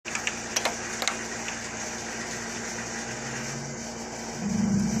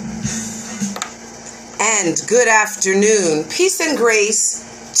and good afternoon. Peace and grace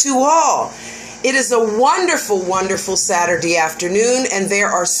to all. It is a wonderful, wonderful Saturday afternoon, and there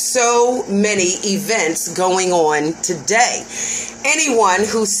are so many events going on today. Anyone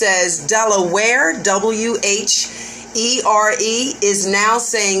who says Delaware, W-H-E-R-E, is now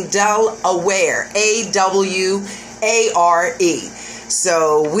saying Delaware, A-W-A-R-E.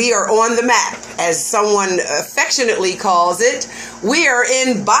 So we are on the map, as someone affectionately calls it. We are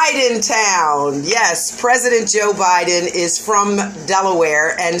in Biden town. Yes, President Joe Biden is from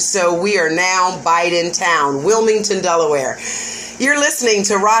Delaware, and so we are now Biden town, Wilmington, Delaware. You're listening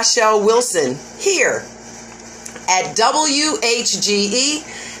to Rachelle Wilson here at WHGE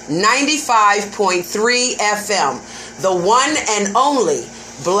 95.3 FM, the one and only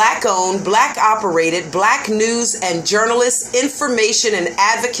Black-owned, Black-operated, Black news and journalist information and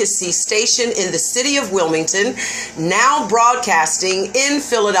advocacy station in the city of Wilmington, now broadcasting in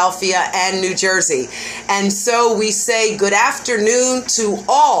Philadelphia and New Jersey. And so we say good afternoon to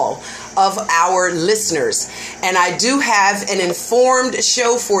all of our listeners. And I do have an informed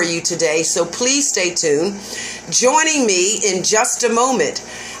show for you today, so please stay tuned. Joining me in just a moment,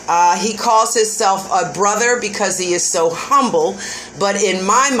 he calls himself a brother because he is so humble, but in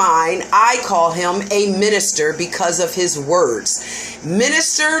my mind, I call him a minister because of his words.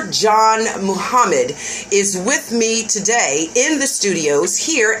 Minister John Muhammad is with me today in the studios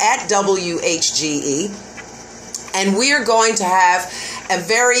here at WHGE, and we are going to have a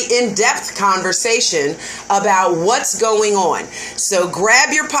very in-depth conversation about what's going on. So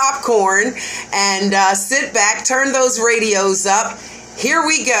grab your popcorn and sit back, turn those radios up. Here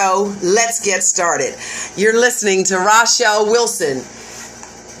we go. Let's get started. You're listening to Rachelle Wilson,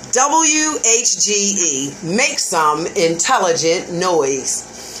 WHGE. Make some intelligent noise.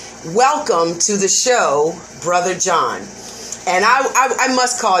 Welcome to the show, Brother John. And I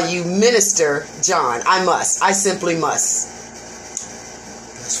must call you Minister John. I must. I simply must.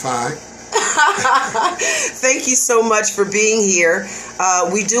 That's fine. Thank you so much for being here.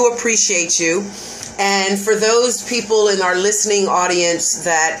 We do appreciate you. And for those people in our listening audience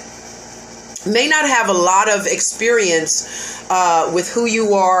that may not have a lot of experience with who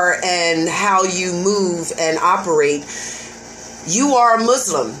you are and how you move and operate, you are a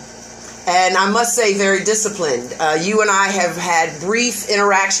Muslim. And I must say, very disciplined. You and I have had brief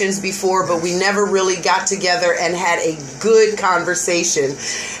interactions before, but we never really got together and had a good conversation.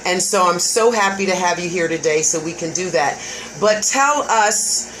 And so I'm so happy to have you here today so we can do that. But tell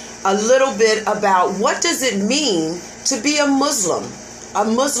us a little bit about what does it mean to be a Muslim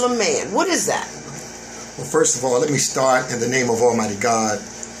man. What is that? Well, first of all, let me start in the name of Almighty God,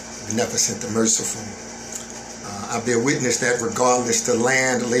 beneficent and merciful. I bear witness that regardless to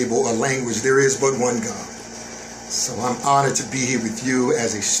land, label, or language, there is but one God. So I'm honored to be here with you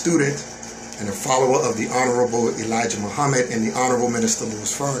as a student and a follower of the Honorable Elijah Muhammad and the Honorable Minister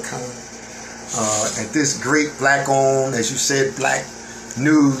Louis Farrakhan. At this great Black-owned, as you said, Black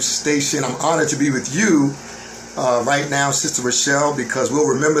news station, I'm honored to be with you right now, Sister Rachelle, because we'll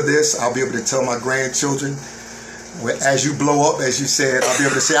remember this. I'll be able to tell my grandchildren, as you blow up, as you said, I'll be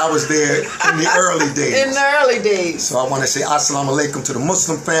able to say I was there in the early days. In the early days. So I want to say assalamu alaikum to the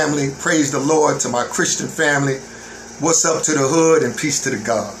Muslim family, praise the Lord, to my Christian family, what's up to the hood, and peace to the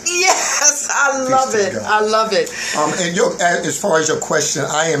God. Yes, I love it. I love it. And as far as your question,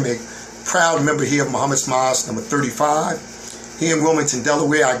 I am a proud member here of Muhammad's Mosque, number 35. Here in Wilmington,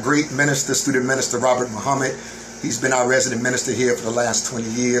 Delaware, our great minister, student minister, Robert Muhammad. He's been our resident minister here for the last 20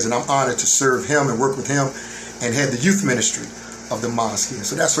 years, and I'm honored to serve him and work with him and head the youth ministry of the mosque here.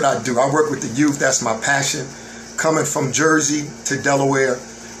 So that's what I do. I work with the youth. That's my passion. Coming from Jersey to Delaware,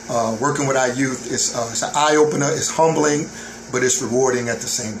 working with our youth, it's an eye-opener. It's humbling, but it's rewarding at the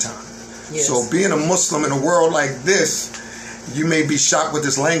same time. Yes. So being a Muslim in a world like this, you may be shocked with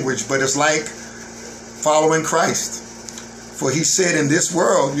this language, but it's like following Christ. For he said in this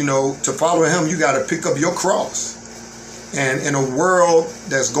world, to follow him, you got to pick up your cross. And in a world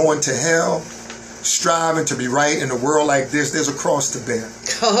that's going to hell, striving to be right in a world like this, there's a cross to bear.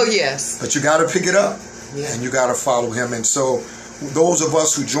 Oh, yes. But you got to pick it up, yeah. And you got to follow him. And so those of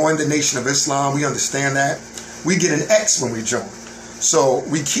us who join the Nation of Islam, we understand that. We get an X when we join. So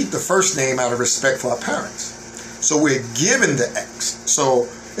we keep the first name out of respect for our parents. So we're given the X. So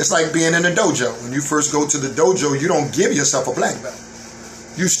it's like being in a dojo. When you first go to the dojo, you don't give yourself a black belt.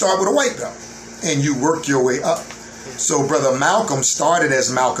 You start with a white belt, and you work your way up. So Brother Malcolm started as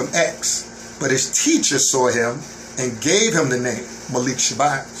Malcolm X, but his teacher saw him and gave him the name Malik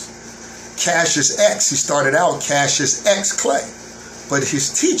Shabazz. Cassius X, he started out Cassius X Clay, but his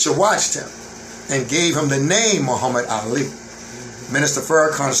teacher watched him and gave him the name Muhammad Ali. Minister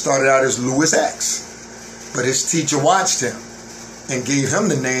Farrakhan started out as Louis X. but his teacher watched him and gave him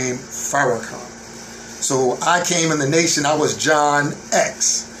the name Farrakhan. So I came in the nation, I was John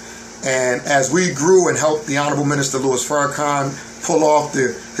X. And as we grew and helped the Honorable Minister Louis Farrakhan pull off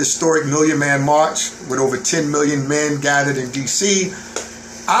the historic Million Man March with over 10 million men gathered in D.C.,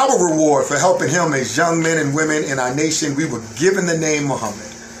 our reward for helping him as young men and women in our nation, we were given the name Muhammad.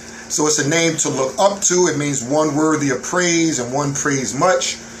 So it's a name to look up to. It means one worthy of praise and one praise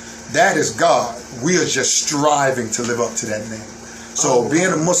much. That is God. We are just striving to live up to that name. So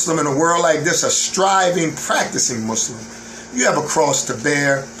being a Muslim in a world like this, a striving, practicing Muslim, you have a cross to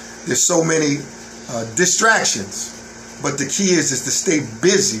bear. There's so many distractions. But the key is to stay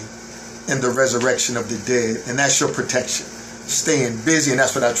busy in the resurrection of the dead. And that's your protection. Staying busy, and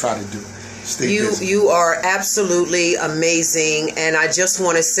that's what I try to do. Stay busy. You are absolutely amazing, and I just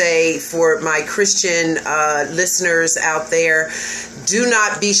want to say for my Christian listeners out there, do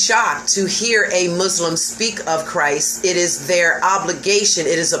not be shocked to hear a Muslim speak of Christ. It is their obligation.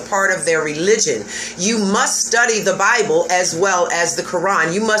 It is a part of their religion. You must study the Bible as well as the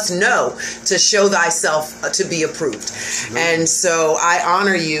Quran. You must know to show thyself to be approved. Absolutely. And so I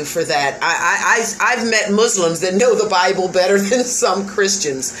honor you for that. I've met Muslims that know the Bible better than some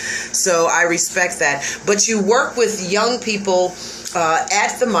Christians. So I respect that. But you work with young people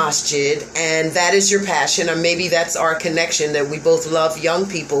at the masjid, and that is your passion, or maybe that's our connection, that we both love young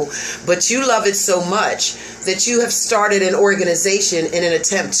people, but you love it so much that you have started an organization in an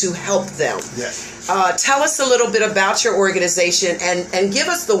attempt to help them. Yes. Tell us a little bit about your organization and give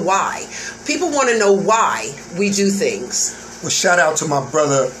us the why. People want to know why we do things. Well, shout out to my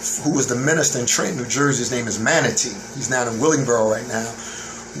brother who was the minister in Trenton, New Jersey. His name is Manatee. He's now in Willingboro right now.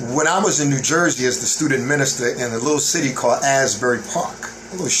 When I was in New Jersey as the student minister in a little city called Asbury Park,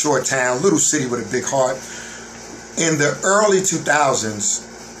 a little short town, little city with a big heart, in the early 2000s,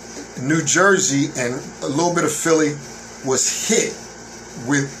 New Jersey and a little bit of Philly was hit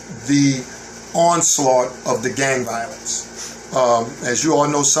with the onslaught of the gang violence. As you all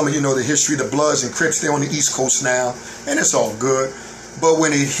know, some of you know the history, the Bloods and Crips, they're on the East Coast now, and it's all good. But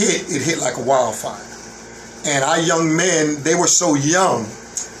when it hit like a wildfire. And our young men, they were so young.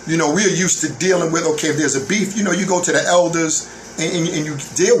 You know, we are used to dealing with, okay, if there's a beef, you know, you go to the elders and you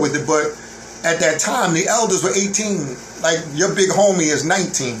deal with it. But at that time, the elders were 18. Like, your big homie is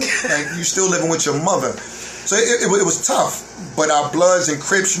 19. Like, you still living with your mother. So it was tough. But our Bloods and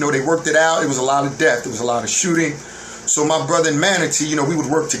Crips, you know, they worked it out. It was a lot of death. There was a lot of shooting. So my brother and Manatee, you know, we would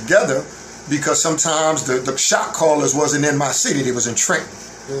work together because sometimes the shot callers wasn't in my city. They was in Trenton.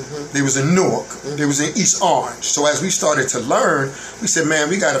 Mm-hmm. They was in Newark. Mm-hmm. They was in East Orange. So as we started to learn, we said, man,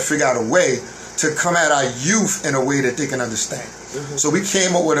 we got to figure out a way to come at our youth in a way that they can understand. Mm-hmm. So we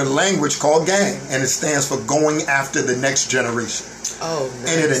came up with a language called GANG, and it stands for Going After the Next Generation. Oh, nice.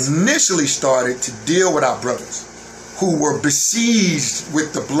 And it initially started to deal with our brothers who were besieged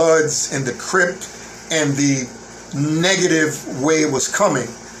with the Bloods and the Crip and the negative way it was coming.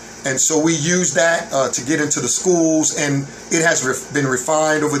 And so we used that to get into the schools, and it has been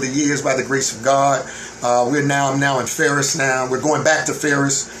refined over the years by the grace of God. I'm now in Ferris now. We're going back to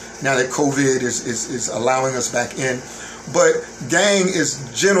Ferris now that COVID is allowing us back in. But GANG is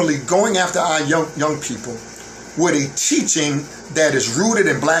generally going after our young people with a teaching that is rooted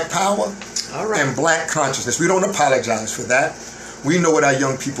in black power and black consciousness. We don't apologize for that. We know what our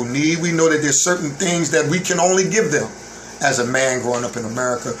young people need. We know that there's certain things that we can only give them as a man growing up in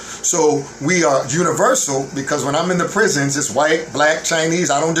America. So we are universal, because when I'm in the prisons, it's white, black,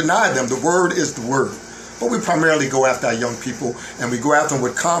 Chinese. I don't deny them. The word is the word. But we primarily go after our young people, and we go after them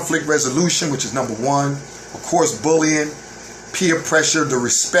with conflict resolution, which is number one. Of course, bullying, peer pressure, the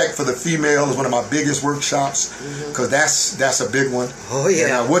respect for the female is one of my biggest workshops, because that's a big one. Oh,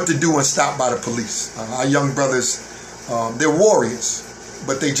 yeah. And what to do when stopped by the police. Our young brothers, they're warriors,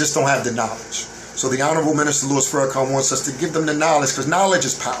 but they just don't have the knowledge. So the Honorable Minister Louis Farrakhan wants us to give them the knowledge, because knowledge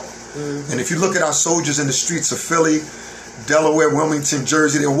is power. Mm-hmm. And if you look at our soldiers in the streets of Philly, Delaware, Wilmington,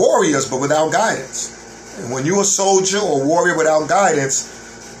 Jersey, they're warriors, but without guidance. And when you're a soldier or warrior without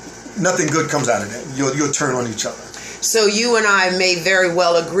guidance, nothing good comes out of that. You'll turn on each other. So you and I may very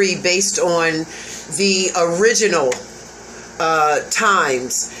well agree, based on the original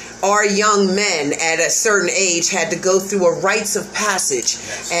times, our young men at a certain age had to go through a rites of passage.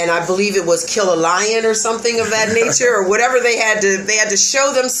 Yes. And I believe it was kill a lion or something of that nature, or whatever they had to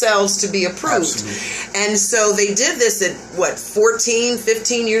show themselves to be approved. Absolutely. And so they did this at 14,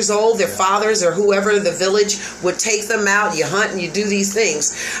 15 years old. Their fathers or whoever the village would take them out. You hunt and you do these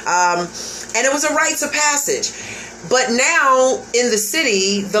things. And it was a rites of passage. But now in the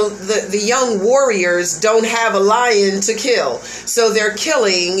city, the young warriors don't have a lion to kill. So they're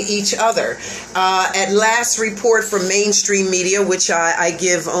killing each other. At last report from mainstream media, which I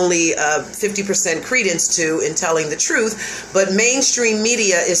give only 50% credence to in telling the truth, but mainstream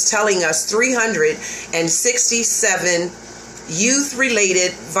media is telling us 367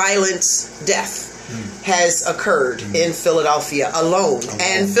 youth-related violence death has occurred in Philadelphia alone.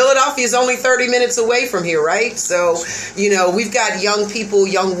 And Philadelphia is only 30 minutes away from here, right? So, we've got young people,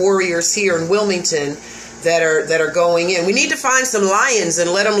 young warriors here in Wilmington that are going in. We need to find some lions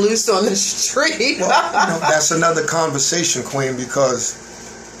and let them loose on the street. Well, that's another conversation, Queen, because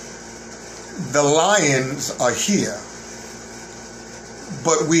the lions are here,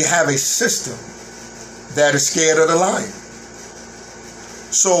 but we have a system that is scared of the lion.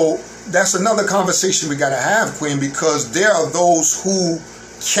 So that's another conversation we got to have, Queen, because there are those who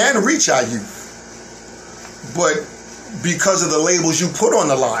can reach our youth, but because of the labels you put on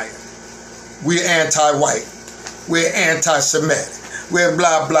the lion, we're anti-white, we're anti-Semitic, we're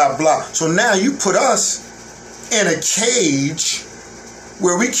blah, blah, blah. So now you put us in a cage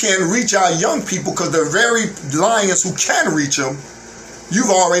where we can't reach our young people because the very lions who can reach them, you've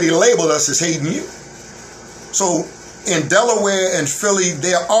already labeled us as hating you. So in Delaware and Philly,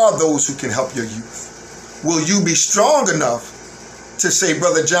 there are those who can help your youth. Will you be strong enough to say,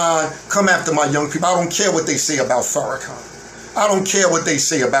 Brother John, come after my young people? I don't care what they say about Farrakhan. I don't care what they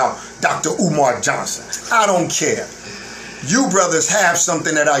say about Dr. Umar Johnson. I don't care. You brothers have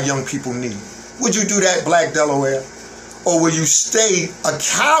something that our young people need. Would you do that, Black Delaware? Or will you stay a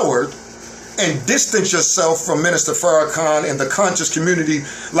coward and distance yourself from Minister Farrakhan and the conscious community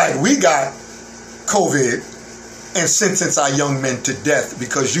like we got COVID and sentence our young men to death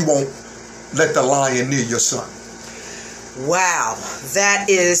because you won't let the lion near your son? Wow, that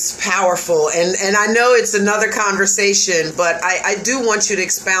is powerful. And I know it's another conversation, but I do want you to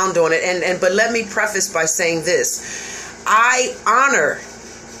expound on it. But let me preface by saying this. I honor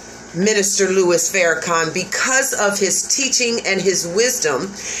Minister Louis Farrakhan because of his teaching and his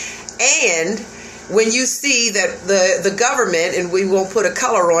wisdom. And when you see that the government, and we won't put a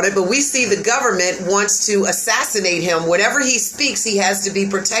color on it, but we see the government wants to assassinate him. Whenever he speaks, he has to be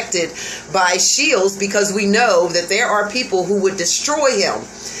protected by shields because we know that there are people who would destroy him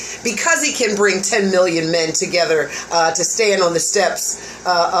because he can bring 10 million men together to stand on the steps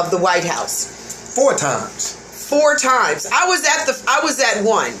of the White House. 4 times. 4 times. I was at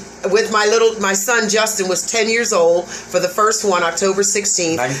one with my son Justin was 10 years old for the first one, October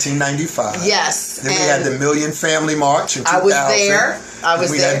 16th. 1995. Yes. Then we had the Million Family March in 2000. I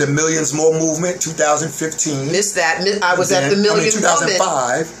was there. We had the Millions More Movement 2015. Missed that. I was at the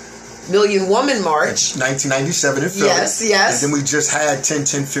 2005. Million Woman March. 1997 in Philly. Yes. And then we just had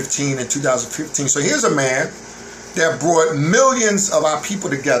 10-10-15 in 2015. So here's a man that brought millions of our people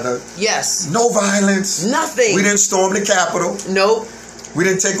together. Yes. No violence. Nothing. We didn't storm the Capitol. Nope. We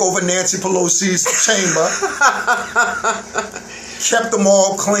didn't take over Nancy Pelosi's chamber. Kept them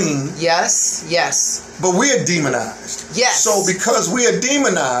all clean. Yes. But we are demonized. Yes. So because we are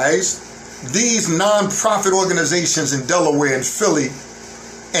demonized, these non-profit organizations in Delaware and Philly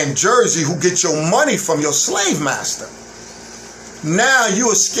and Jersey who get your money from your slave master, now you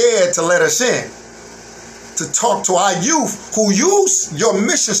are scared to let us in to talk to our youth who your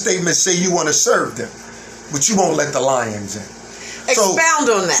mission statement say you want to serve them, but you won't let the lions in. Expound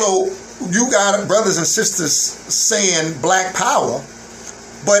on that. So you got brothers and sisters saying black power,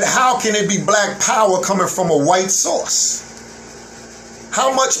 but how can it be black power coming from a white source?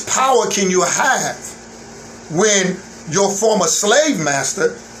 How much power can you have when your former slave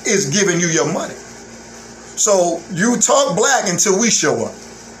master is giving you your money? So you talk black until we show up.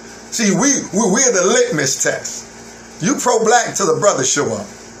 See, we're the litmus test. You pro-black until the brothers show up.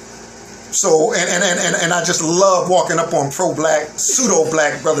 So, and I just love walking up on pro-black,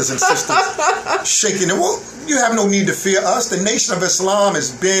 pseudo-black brothers and sisters, shaking them. Well, you have no need to fear us. The Nation of Islam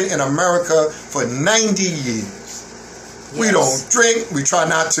has been in America for 90 years. Yes. We don't drink. We try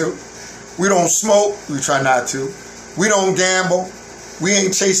not to. We don't smoke. We try not to. We don't gamble. We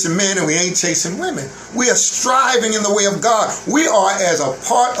ain't chasing men and we ain't chasing women. We are striving in the way of God. We are as a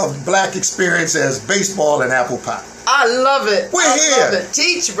part of black experience as baseball and apple pie. I love it. We're here. Love it.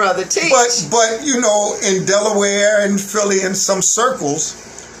 Teach, brother, teach. But in Delaware and Philly and some circles,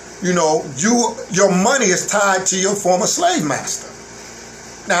 your money is tied to your former slave master.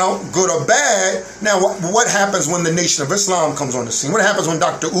 Now, good or bad, now what happens when the Nation of Islam comes on the scene? What happens when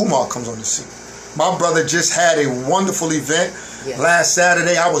Dr. Umar comes on the scene? My brother just had a wonderful event. Yes. Last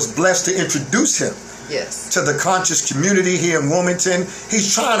Saturday, I was blessed to introduce him to the conscious community here in Wilmington.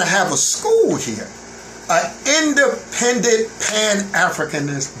 He's trying to have a school here. an independent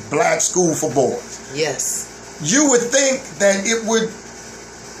Pan-Africanist black school for boys. Yes. You would think that it would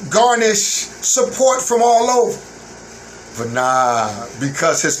garnish support from all over. But nah,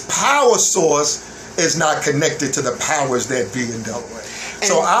 because his power source is not connected to the powers that be in Delaware.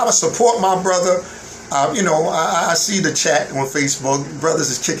 So I would support my brother. I see the chat on Facebook. Brothers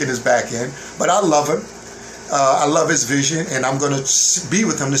is kicking his back in. But I love him. I love his vision, and I'm going to be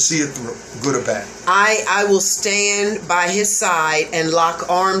with him to see it through, good or bad. I will stand by his side and lock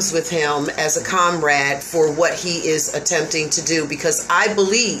arms with him as a comrade for what he is attempting to do, because I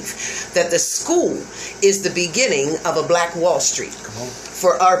believe that the school is the beginning of a Black Wall Street. Come on.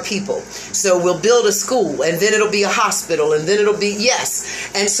 For our people. So we'll build a school, and then it'll be a hospital, and then it'll be,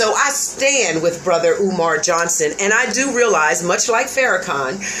 yes. And so I stand with Brother Umar Johnson, and I do realize, much like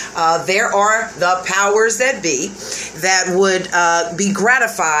Farrakhan, there are the powers that be that would be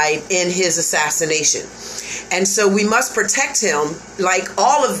gratified in his assassination. And so we must protect him, like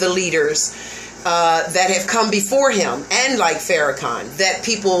all of the leaders that have come before him, and like Farrakhan, that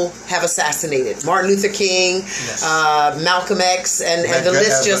people have assassinated. Martin Luther King, yes. Malcolm X, and the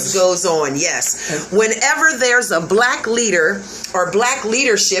list just goes on. Yes. Whenever there's a black leader or black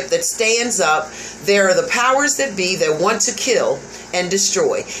leadership that stands up, there are the powers that be that want to kill and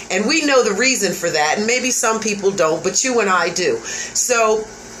destroy. And we know the reason for that, and maybe some people don't, but you and I do. So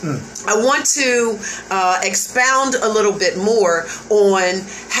I want to expound a little bit more on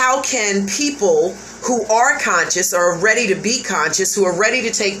how can people who are conscious or ready to be conscious, who are ready to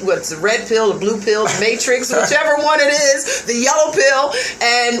take what's the red pill, the blue pill, the matrix, whichever one it is, the yellow pill,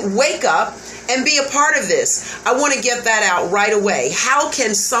 and wake up and be a part of this. I want to get that out right away. How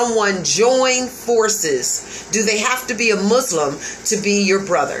can someone join forces? Do they have to be a Muslim to be your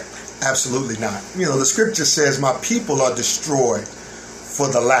brother? Absolutely not. The scripture says, my people are destroyed for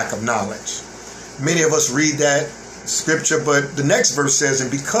the lack of knowledge. Many of us read that scripture, but the next verse says,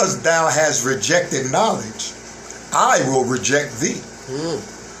 and because thou hast rejected knowledge, I will reject thee.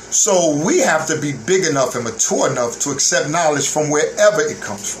 So we have to be big enough and mature enough to accept knowledge from wherever it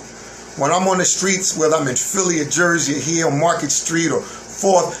comes from. When I'm on the streets, whether I'm in Philly or Jersey, or here on Market Street or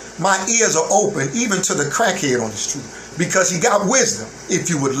Fourth, my ears are open even to the crackhead on the street, because he got wisdom if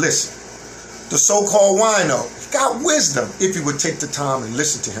you would listen. The so-called wino, he got wisdom if you would take the time and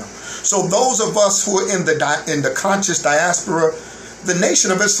listen to him. So those of us who are in the conscious diaspora, the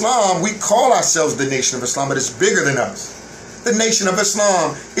Nation of Islam, we call ourselves the Nation of Islam, but it's bigger than us. The Nation of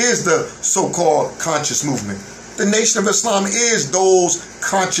Islam is the so-called conscious movement. The Nation of Islam is those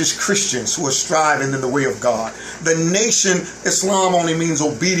conscious Christians who are striving in the way of God. The Nation Islam only means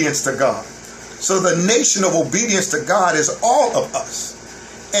obedience to God. So the nation of obedience to God is all of us.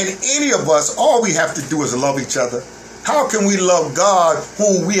 And any of us, all we have to do is love each other. How can we love God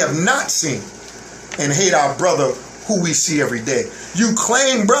whom we have not seen and hate our brother who we see every day? You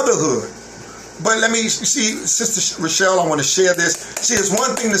claim brotherhood. But let me see, Sister Rachelle, I want to share this. See, it's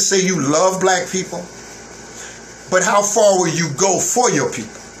one thing to say you love black people, but how far will you go for your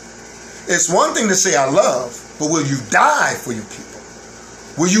people? It's one thing to say I love, but will you die for your people?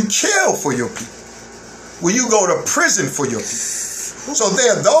 Will you kill for your people? Will you go to prison for your people? So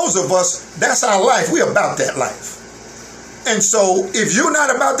there are those of us, that's our life. We're about that life. And so if you're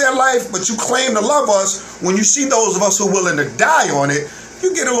not about that life, but you claim to love us, when you see those of us who are willing to die on it,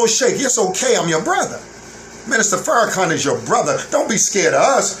 you get a little shaky. It's okay, I'm your brother. Minister Farrakhan is your brother. Don't be scared of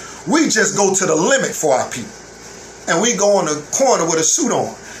us. We just go to the limit for our people. And we go on the corner with a suit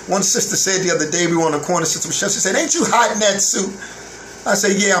on. One sister said the other day, we were on the corner, Sister Rachelle, she said, ain't you hot in that suit? I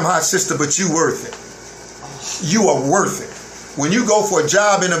said, yeah, I'm hot, sister, but you worth it. You are worth it. When you go for a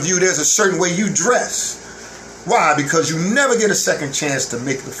job interview, there's a certain way you dress. Why? Because you never get a second chance to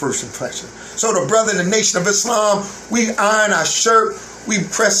make the first impression. So the brother in the Nation of Islam, we iron our shirt, we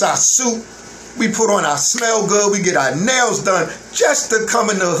press our suit, we put on our smell good, we get our nails done just to come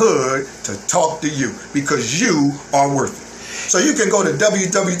in the hood to talk to you, because you are worth it. So you can go to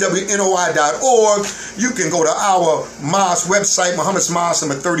www.noi.org. You can go to our mosque website, Muhammad's Mosque,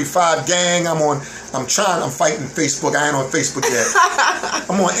 number 35 gang. I'm fighting Facebook. I ain't on Facebook yet.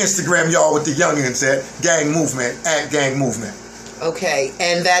 I'm on Instagram, y'all, with the youngins at Gang Movement, at Gang Movement. Okay,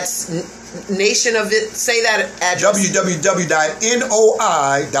 and that's Nation of It. Say that address. www.noi.org.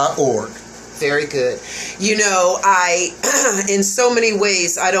 Very good. In so many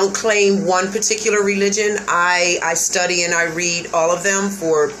ways, I don't claim one particular religion. I study and I read all of them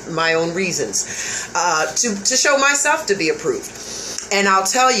for my own reasons, to show myself to be approved. And I'll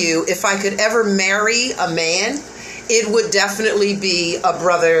tell you, if I could ever marry a man it would definitely be a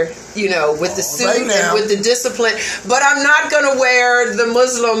brother, with the suit and with the discipline. But I'm not going to wear the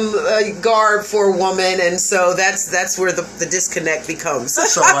Muslim garb for a woman, and so that's where the disconnect becomes.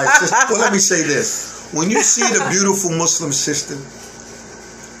 That's all right. Well, let me say this. When you see the beautiful Muslim sister,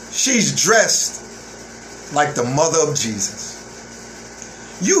 she's dressed like the mother of Jesus.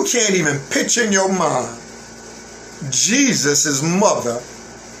 You can't even picture in your mind Jesus' mother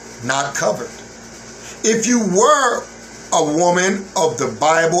not covered. If you were a woman of the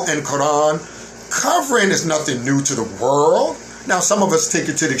Bible and Quran, covering is nothing new to the world. Now, some of us take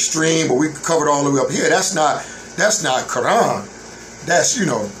it to the extreme, but we cover it all the way up here. That's not Quran. That's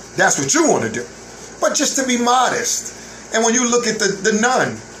what you want to do. But just to be modest. And when you look at the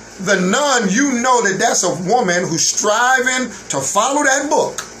nun, that's a woman who's striving to follow that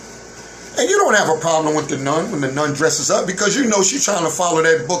book. And you don't have a problem with the nun when the nun dresses up, because she's trying to follow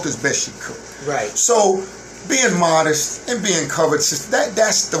that book as best she could. Right. So being modest and being covered,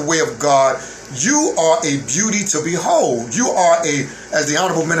 that's the way of God. You are a beauty to behold. You are as the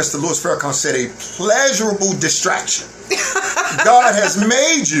Honorable Minister Louis Farrakhan said, a pleasurable distraction. God has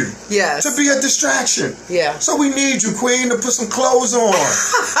made you to be a distraction. Yeah. So we need you, Queen, to put some clothes on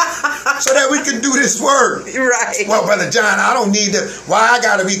so that we can do this work. Right. Well, Brother John, I don't need to. Why I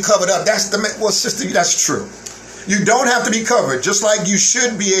got to be covered up? Well, sister, that's true. You don't have to be covered, just like you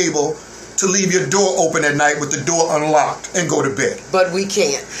should be able to leave your door open at night with the door unlocked and go to bed. But we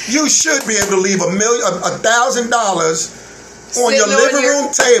can't. You should be able to leave $1,000 on your living room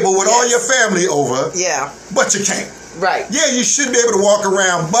table with all your family over. Yeah. But you can't. Right. Yeah, you should be able to walk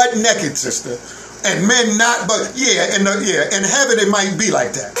around butt naked, sister. And men not, but in heaven it might be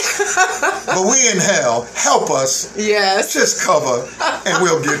like that. But we in hell, help us. Yes. Just cover and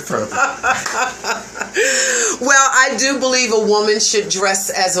we'll get further. Well, I do believe a woman should dress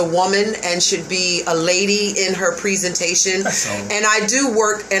as a woman and should be a lady in her presentation. And I do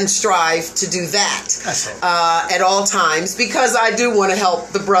work and strive to do that at all times, because I do want to help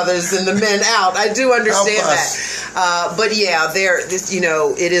the brothers and the men out. I do understand that. But yeah,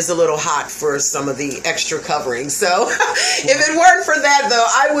 it is a little hot for some of the extra covering. So if it weren't for that, though,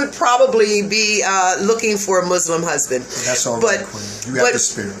 I would probably be looking for a Muslim husband. That's all right, Queen. You have the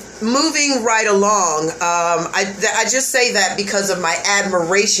spirit. Moving right along, I just say that because of my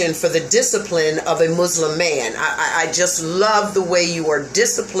admiration for the discipline of a Muslim man. I just love the way you are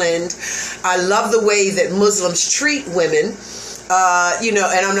disciplined. I love the way that Muslims treat women.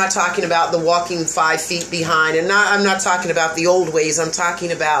 And I'm not talking about the walking 5 feet behind, and I'm not talking about the old ways. I'm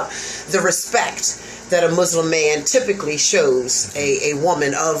talking about the respect that a Muslim man typically shows a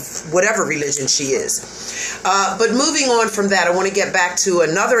woman of whatever religion she is. But moving on from that, I want to get back to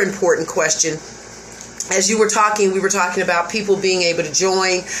another important question. As we were talking about people being able to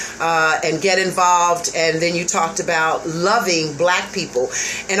join and get involved, and then you talked about loving black people.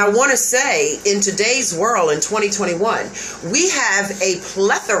 And I want to say, in today's world, in 2021, we have a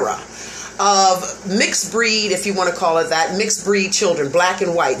plethora of mixed breed, if you want to call it that, mixed breed children, black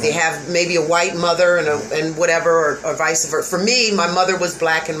and white. They have maybe a white mother and whatever, or vice versa. For me, my mother was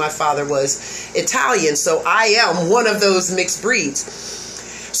black and my father was Italian, so I am one of those mixed breeds.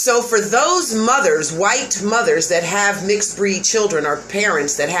 So for those mothers, white mothers that have mixed breed children, or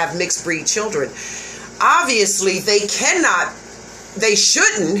parents that have mixed breed children, obviously they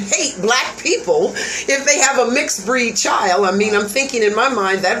shouldn't hate black people if they have a mixed breed child. I mean, I'm thinking in my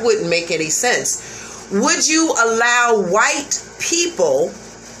mind that wouldn't make any sense. Would you allow white people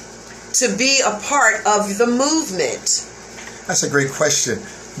to be a part of the movement? That's a great question.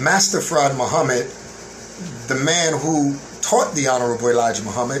 Master Fard Muhammad, the man who taught the Honorable Elijah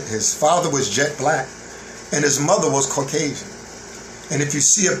Muhammad, his father was jet black and his mother was Caucasian. And if you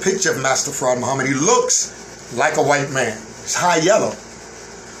see a picture of Master Fard Muhammad, he looks like a white man. He's high yellow.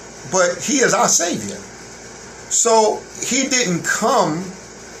 But he is our savior. So he didn't come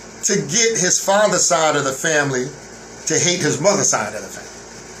to get his father's side of the family to hate his mother's side of the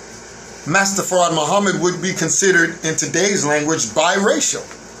family. Master Fard Muhammad would be considered, in today's language, biracial.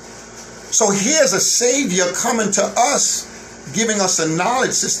 So here's a savior coming to us, giving us a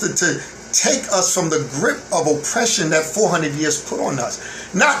knowledge system to take us from the grip of oppression that 400 years put on us.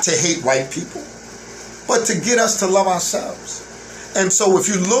 Not to hate white people, but to get us to love ourselves. And so if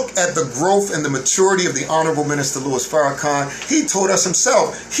you look at the growth and the maturity of the Honorable Minister Louis Farrakhan, he told us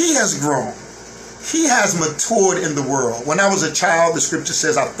himself, he has grown. He has matured in the world. When I was a child, the scripture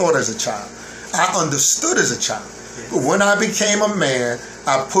says, I thought as a child. I understood as a child. But when I became a man,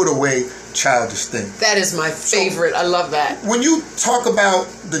 I put away childish things. That is my favorite. I love that. When you talk about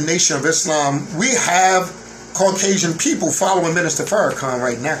the Nation of Islam, we have Caucasian people following Minister Farrakhan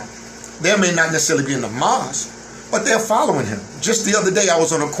right now. They may not necessarily be in the mosque, but they're following him. Just the other day, I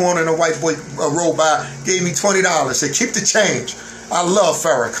was on a corner and a white boy rolled by, gave me $20, said, keep the change. I love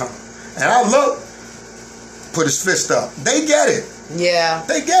Farrakhan. And I put his fist up. They get it. Yeah.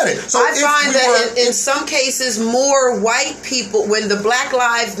 They get it. So I find that in some cases, more white people, when the Black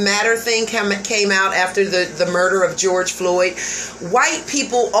Lives Matter thing came out after the murder of George Floyd, white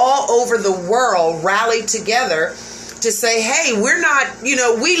people all over the world rallied together to say, hey, we're not, we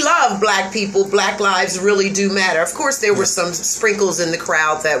love black people. Black lives really do matter. Of course, there were some sprinkles in the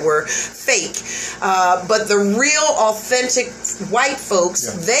crowd that were fake. But the real, authentic white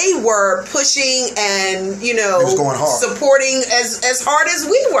folks, they were pushing and, going hard, supporting as hard as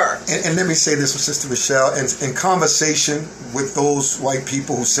we were. And let me say this with Sister Rachelle, in conversation with those white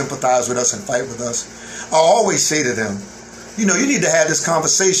people who sympathize with us and fight with us, I always say to them, you need to have this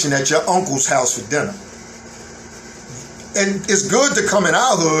conversation at your uncle's house for dinner. And it's good to come in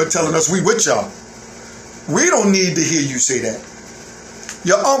our hood telling us we with y'all. We don't need to hear you say that.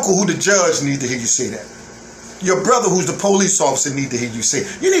 Your uncle who the judge need to hear you say that. Your brother who's the police officer need to hear you say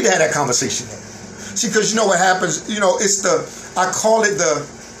it. You need to have that conversation there. See, because you know what happens? It's I call it the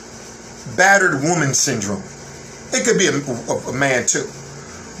battered woman syndrome. It could be a man too.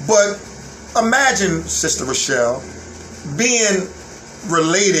 But imagine, Sister Rachelle, being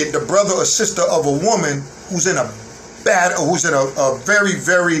related, the brother or sister of a woman who's in a very,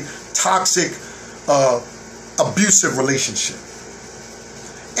 very toxic, abusive relationship.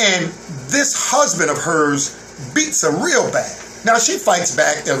 And this husband of hers beats her real bad. Now, she fights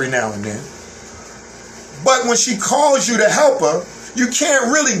back every now and then. But when she calls you to help her, you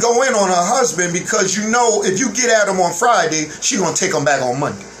can't really go in on her husband because if you get at him on Friday, she's going to take him back on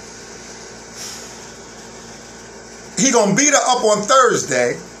Monday. He going to beat her up on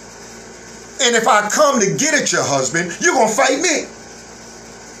Thursday. And if I come to get at your husband, you're going to fight me.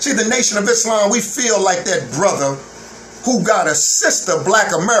 See, the Nation of Islam, we feel like that brother who got a sister,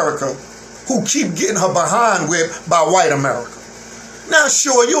 Black America, who keep getting her behind whipped by white America. Now,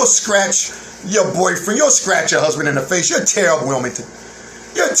 sure, you'll scratch your boyfriend, you'll scratch your husband in the face, you'll tear up Wilmington,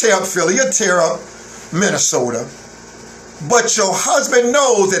 you'll tear up Philly, you'll tear up Minnesota. But your husband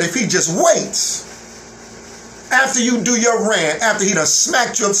knows that if he just waits, after you do your rant, after he done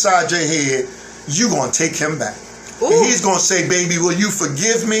smacked you upside your head, you going to take him back. Ooh. And he's going to say, baby, will you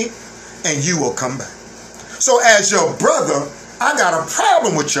forgive me? And you will come back. So as your brother, I got a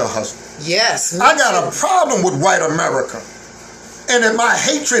problem with your husband. Yes. I got a problem with white America. And that my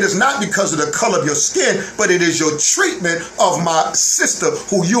hatred is not because of the color of your skin, but it is your treatment of my sister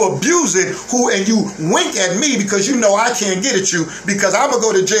who you abusing, and you wink at me because you know I can't get at you because I'm going to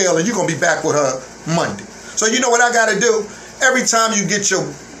go to jail and you're going to be back with her Monday. So you know what I got to do? Every time you get your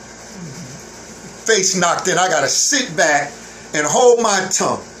face knocked in, I got to sit back and hold my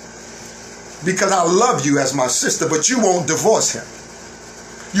tongue because I love you as my sister, but you won't divorce him.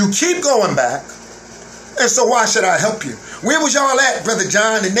 You keep going back, and so why should I help you? Where was y'all at, Brother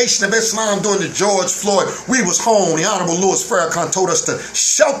John, the Nation of Islam during the George Floyd? We was home. The Honorable Louis Farrakhan told us to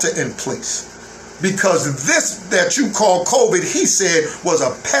shelter in place. Because this that you call COVID, he said, was a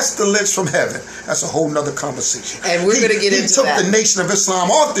pestilence from heaven. That's a whole nother conversation. And we're going to get into that. He took the Nation of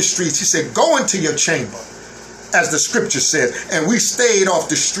Islam off the streets. He said, go into your chamber, as the scripture says. And we stayed off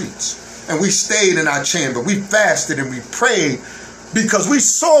the streets. And we stayed in our chamber. We fasted and we prayed because we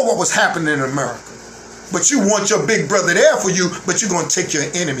saw what was happening in America. But you want your big brother there for you, but you're going to take your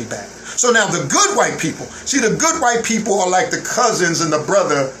enemy back. So now the good white people, see, the good white people are like the cousins and the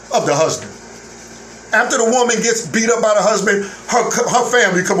brother of the husband. After the woman gets beat up by the husband, her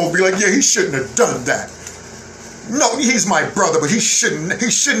family come over and be like, yeah, he shouldn't have done that. No, he's my brother, but he should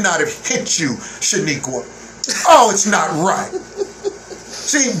not have hit you, Shaniqua. Oh, it's not right.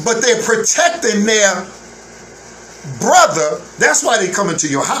 See, but they're protecting their brother. That's why they come into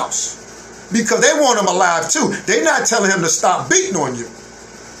your house. Because they want him alive too. They're not telling him to stop beating on you.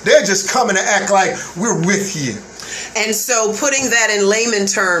 They're just coming to act like we're with you. And so putting that in layman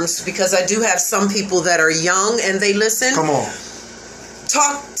terms, because I do have some people that are young and they listen. Come on.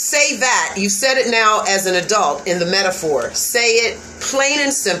 Say that. You said it now as an adult in the metaphor. Say it plain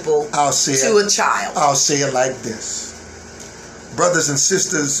and simple to a child. I'll say it like this. Brothers and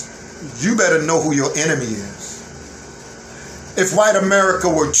sisters, you better know who your enemy is. If white America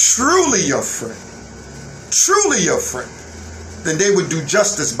were truly your friend, then they would do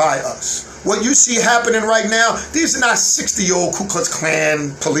justice by us. What you see happening right now, these are not 60-year-old Ku Klux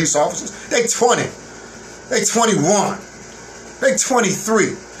Klan police officers. They 20. They 21. They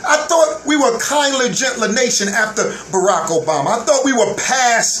 23. I thought we were a kinder, gentler nation after Barack Obama. I thought we were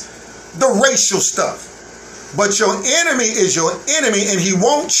past the racial stuff. But your enemy is your enemy, and he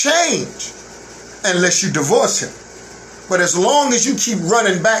won't change unless you divorce him. But as long as you keep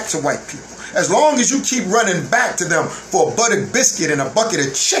running back to white people, as long as you keep running back to them for a buttered biscuit and a bucket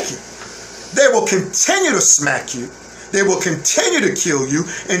of chicken, they will continue to smack you. They will continue to kill you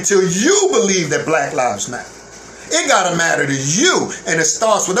until you believe that Black Lives Matter. It got to matter to you, and it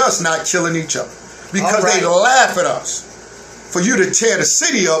starts with us not killing each other. Because they laugh at us for you to tear the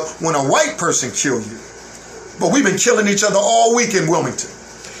city up when a white person killed you. But we've been killing each other all week in Wilmington.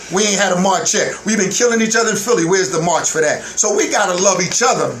 We ain't had a march yet. We've been killing each other in Philly. Where's the march for that? So we got to love each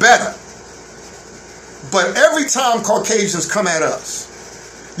other better. But every time Caucasians come at us,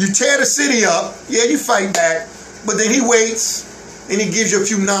 you tear the city up, yeah, you fight back, but then he waits and he gives you a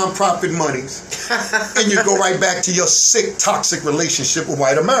few non-profit monies and you go right back to your sick, toxic relationship with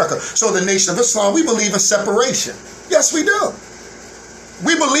white America. So the Nation of Islam, we believe in separation. Yes, we do.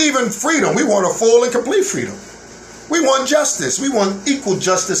 We believe in freedom. We want a full and complete freedom. We want justice. We want equal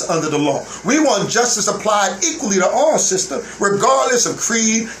justice under the law. We want justice applied equally to all, sister, regardless of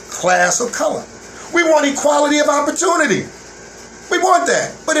creed, class, or color. We want equality of opportunity. We want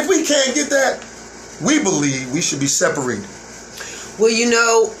that. But if we can't get that, we believe we should be separated. Well, you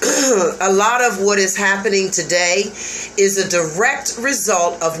know, a lot of what is happening today is a direct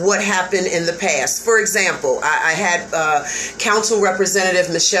result of what happened in the past. For example, I had Council Representative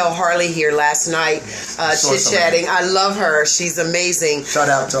Rachelle Harley here last night, chit-chatting. I love her. She's amazing. Shout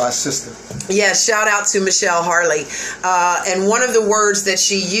out to our sister. Yeah, shout out to Rachelle Harley. And one of the words that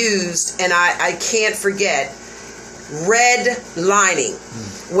she used, and I can't forget, redlining.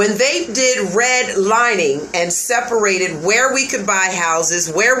 When they did redlining and separated where we could buy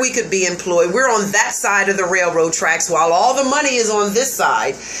houses, where we could be employed, we're on that side of the railroad tracks while all the money is on this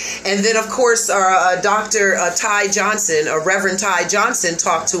side. And then, of course, Dr. Ty Johnson, Reverend Ty Johnson,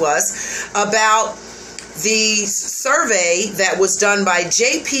 talked to us about the survey that was done by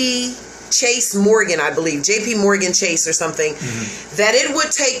J.P. Chase Morgan, I believe, J.P. Morgan Chase or something, that it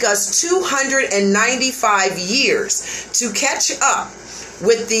would take us 295 years to catch up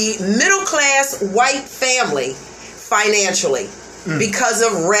with the middle-class white family financially because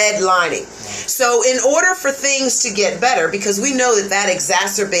of redlining. So in order for things to get better, because we know that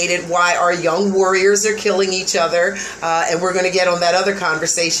exacerbated why our young warriors are killing each other, and we're going to get on that other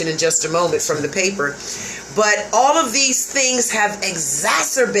conversation in just a moment from the paper, but all of these things have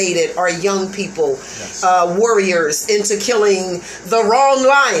exacerbated our young people, warriors, into killing the wrong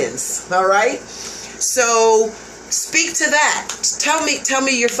lions, all right? So speak to that. Tell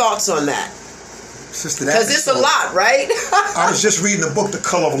me your thoughts on that. Sister, because it's a lot, right? I was just reading the book, The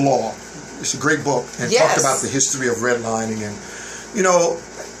Color of Law. It's a great book, and talked about the history of redlining. And, you know,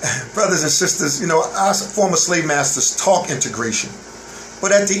 brothers and sisters, you know, us former slave masters talk integration.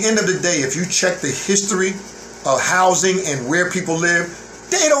 But at the end of the day, if you check the history of housing and where people live,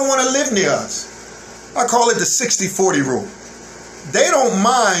 they don't want to live near us. I call it the 60-40 rule. They don't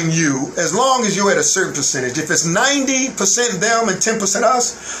mind you as long as you're at a certain percentage. If it's 90% them and 10%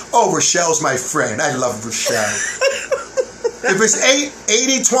 us, oh, Rachelle's my friend. I love Rachelle. If it's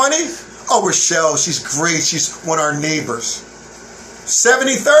 80-20, oh, Rachelle, she's great. She's one of our neighbors.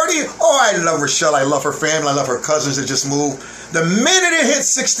 70-30, oh, I love Rachelle. I love her family. I love her cousins that just moved. The minute it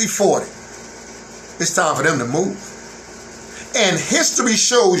hits 60-40, it's time for them to move. And history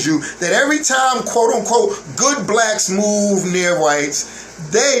shows you that every time, quote unquote, good blacks move near whites,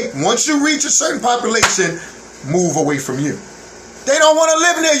 they, once you reach a certain population, move away from you. They don't want to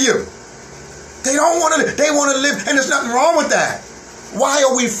live near you. They don't want to, they want to live, and there's nothing wrong with that. Why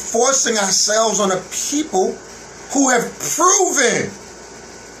are we forcing ourselves on a people who have proven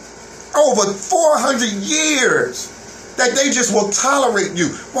over 400 years that they just will tolerate you?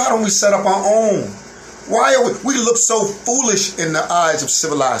 Why don't we set up our own? Why are we look so foolish in the eyes of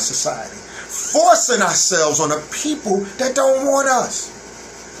civilized society, forcing ourselves on a people that don't want us?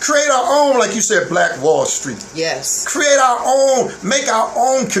 Create our own, like you said, Black Wall Street. Yes. Create our own, make our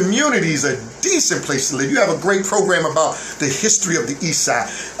own communities a decent place to live. You have a great program about the history of the East Side.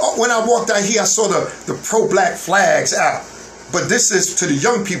 When I walked out here, I saw the pro-black flags out. But this is, to the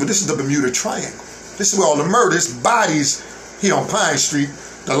young people, this is the Bermuda Triangle. This is where all the murders, bodies here on Pine Street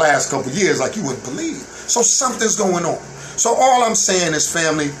the last couple of years, like you wouldn't believe. So something's going on. So all I'm saying is,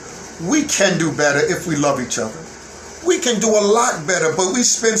 family, we can do better if we love each other. We can do a lot better, but we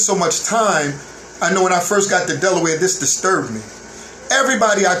spend so much time. I know when I first got to Delaware, this disturbed me.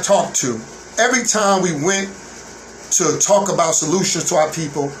 Everybody I talked to, every time we went to talk about solutions to our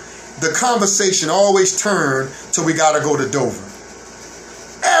people, the conversation always turned till we got to go to Dover.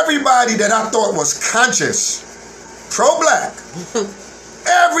 Everybody that I thought was conscious, pro-black,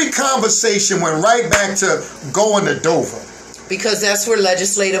 every conversation went right back to going to Dover. Because that's where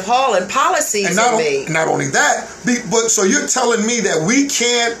legislative hall and policies are made. Not only that, but so you're telling me that we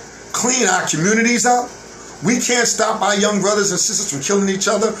can't clean our communities up? We can't stop our young brothers and sisters from killing each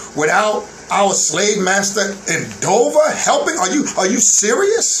other without our slave master in Dover helping? Are you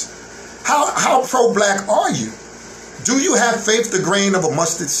serious? How pro-black are you? Do you have faith the grain of a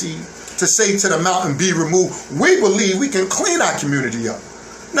mustard seed to say to the mountain, be removed? We believe we can clean our community up.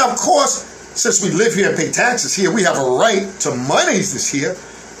 Now, of course, since we live here and pay taxes here, we have a right to monies this here,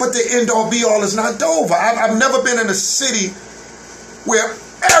 but the end-all be-all is not Dover. I've never been in a city where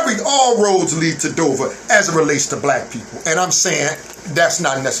all roads lead to Dover as it relates to black people. And I'm saying that's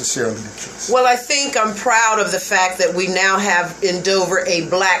not necessarily the case. Well, I think I'm proud of the fact that we now have in Dover a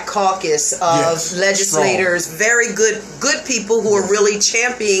black caucus of legislators, strong, very good people who are really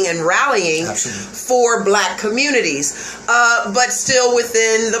championing and rallying for black communities, but still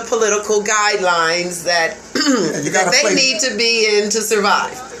within the political guidelines that, that they need to be in to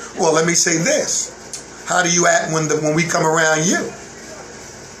survive. Well, let me say this. How do you act when we come around you?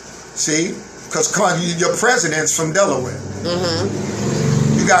 See? Because your president's from Delaware.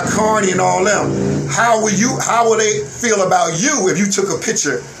 Mm-hmm. You got Carney and all them. How will they feel about you if you took a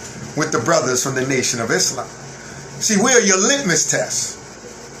picture with the brothers from the Nation of Islam? See, we're your litmus test.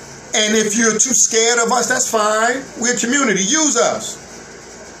 And if you're too scared of us, that's fine. We're a community. Use us.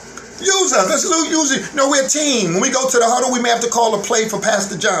 Use us. Let's use it. No, we're a team. When we go to the huddle, we may have to call a play for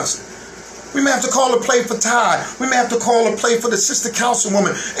Pastor Johnson. We may have to call a play for Todd. We may have to call a play for the sister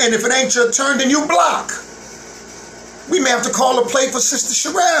councilwoman. And if it ain't your turn, then you block. We may have to call a play for Sister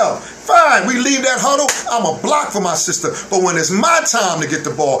Sherelle. Fine, we leave that huddle. I'm a block for my sister. But when it's my time to get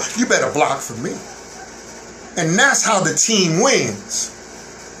the ball, you better block for me. And that's how the team wins.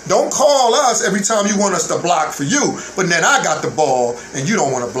 Don't call us every time you want us to block for you, but then I got the ball and you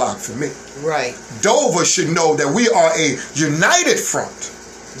don't want to block for me. Right. Dover should know that we are a united front.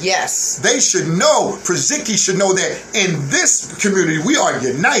 Yes. They should know, Prizicki should know that in this community we are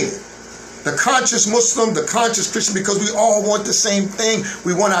united. The conscious Muslim, the conscious Christian, because we all want the same thing.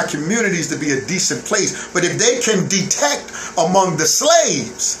 We want our communities to be a decent place. But if they can detect among the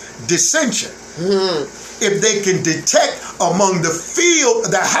slaves dissension, if they can detect among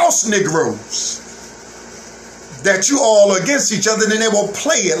the house Negroes that you all are against each other, then they will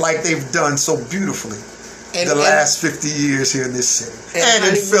play it like they've done so beautifully. The last 50 years here in this city. And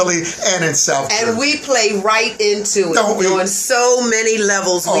in Philly and in South Jersey. And we play right into it. On so many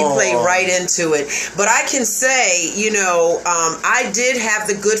levels, we play right into it. But I can say, I did have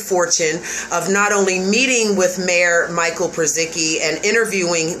the good fortune of not only meeting with Mayor Michael Prizicki and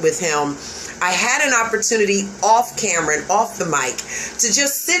interviewing with him, I had an opportunity off camera and off the mic to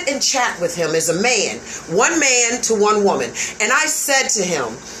just sit and chat with him as a man, one man to one woman. And I said to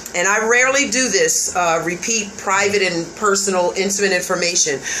him, and I rarely do this, repeat private and personal, intimate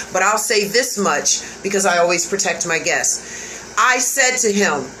information, but I'll say this much because I always protect my guests. I said to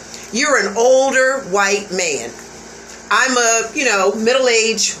him, you're an older white man. I'm a,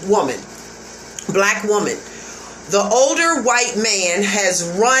 middle-aged woman, black woman. The older white man has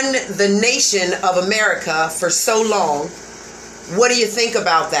run the nation of America for so long. What do you think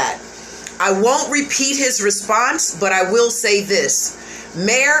about that? I won't repeat his response, but I will say this.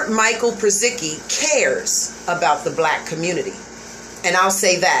 Mayor Michael Prizicki cares about the black community. And I'll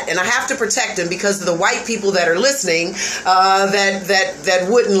say that. And I have to protect him because of the white people that are listening that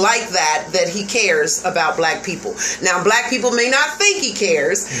wouldn't like that he cares about black people. Now, black people may not think he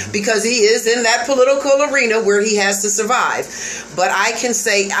cares because he is in that political arena where he has to survive. But I can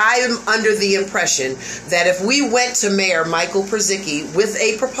say I am under the impression that if we went to Mayor Michael Prizicki with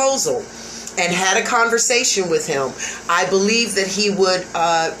a proposal and had a conversation with him, I believe that he would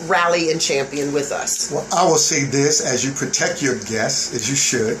rally and champion with us. Well, I will say this, as you protect your guests, as you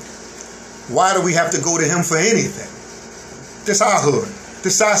should, why do we have to go to him for anything? This our hood.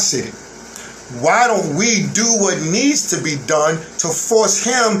 This our city. Why don't we do what needs to be done to force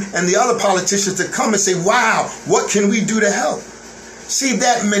him and the other politicians to come and say, wow, what can we do to help? See,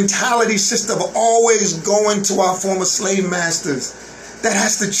 that mentality system of always going to our former slave masters, that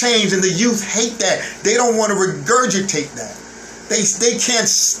has to change, and the youth hate that. They don't want to regurgitate that. They can't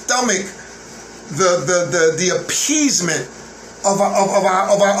stomach the appeasement of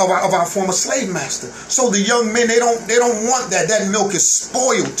our former slave master. So the young men, they don't want that. That milk is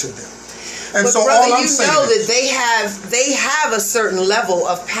spoiled to them. And but so brother, all I'm saying is, that they have a certain level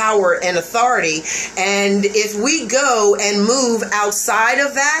of power and authority, and if we go and move outside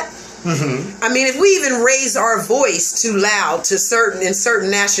of that. I mean, if we even raise our voice too loud in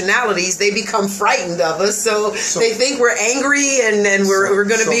certain nationalities, they become frightened of us. So they think we're angry and we're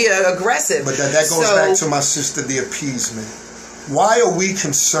going to be aggressive. But that goes back to my sister, the appeasement. Why are we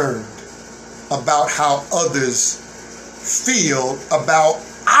concerned about how others feel about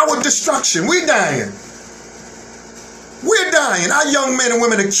our destruction? We're dying. We're dying. Our young men and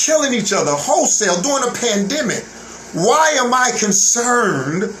women are killing each other wholesale during a pandemic. Why am I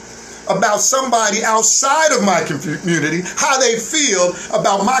concerned about somebody outside of my community, how they feel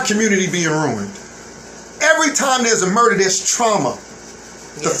about my community being ruined? Every time there's a murder, there's trauma.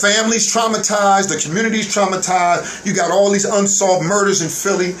 The family's traumatized, the community's traumatized. You got all these unsolved murders in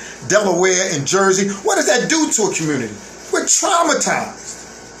Philly, Delaware, and Jersey. What does that do to a community? We're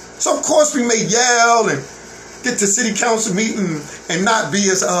traumatized. So of course we may yell and get to city council meeting and not be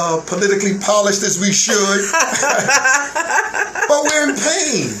as politically polished as we should. But we're in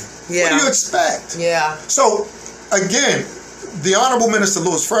pain. Yeah. What do you expect? Yeah. So again, the Honorable Minister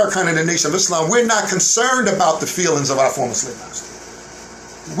Louis Farrakhan and the Nation of Islam, we're not concerned about the feelings of our former slave masters.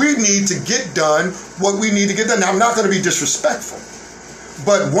 We need to get done what we need to get done. Now, I'm not going to be disrespectful,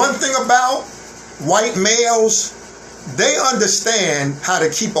 but one thing about white males, they understand how to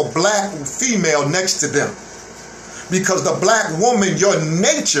keep a black female next to them. Because the black woman, your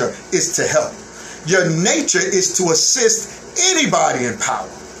nature is to help. Your nature is to assist anybody in power.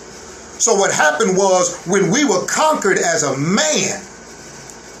 So what happened was, when we were conquered as a man,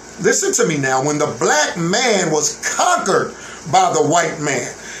 listen to me now, when the black man was conquered by the white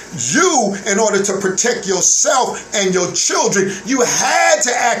man, you, in order to protect yourself and your children, you had to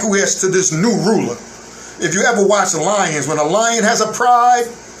acquiesce to this new ruler. If you ever watch lions, when a lion has a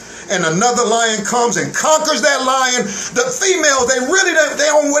pride and another lion comes and conquers that lion, the females, they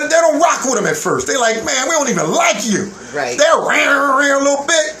don't rock with him at first. They're like, man, we don't even like you. Right. They're a little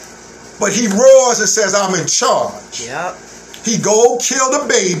bit, but he roars and says, I'm in charge. Yep. He go kill the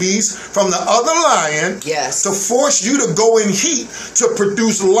babies from the other lion, yes, to force you to go in heat to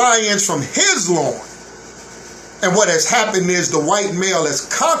produce lions from his loin. And what has happened is the white male has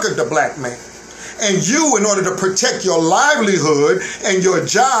conquered the black man. And you, in order to protect your livelihood and your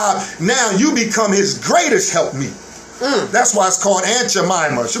job, now you become his greatest helpmeet. That's why it's called Aunt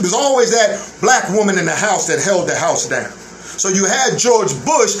Jemima. She was always that black woman in the house that held the house down. So you had George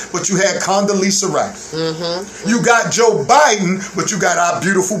Bush, but you had Condoleezza Rice. You got Joe Biden, but you got our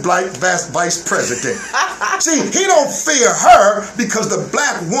beautiful black vice president. See, he don't fear her because the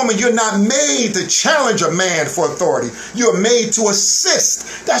black woman, you're not made to challenge a man for authority. You're made to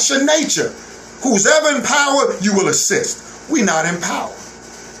assist. That's your nature. Who's ever in power, you will assist. We're not in power.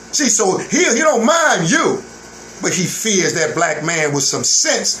 See, so he don't mind you, but he fears that black man with some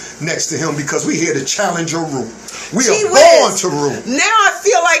sense next to him because we're here to challenge your rule. We are born to rule. Now I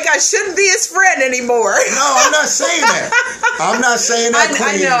feel like I shouldn't be his friend anymore. No, I'm not saying that. I'm not saying that,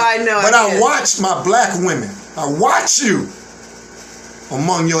 Queen. I know. But I watch my black women. I watch you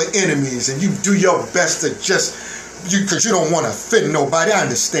among your enemies, and you do your best to because you don't want to offend nobody. I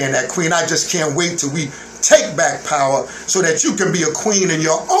understand that, Queen. I just can't wait till we take back power so that you can be a queen in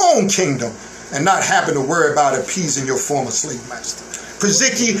your own kingdom and not having to worry about appeasing your former slave master.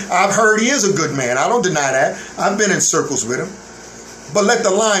 Prizicki, I've heard he is a good man. I don't deny that. I've been in circles with him. But let the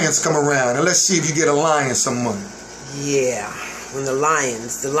lions come around and let's see if you get a lion some money. Yeah, when the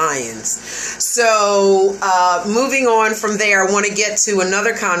lions. So, moving on from there, I want to get to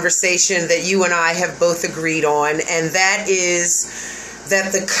another conversation that you and I have both agreed on, and that is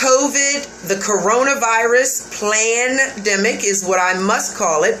that the coronavirus pandemic is what I must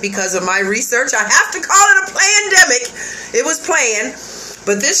call it because of my research. I have to call it a pandemic. It was planned,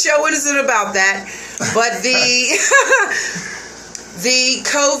 but this show isn't about that. But the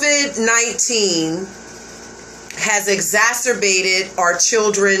COVID-19 has exacerbated our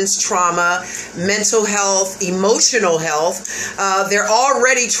children's trauma, mental health, emotional health. They're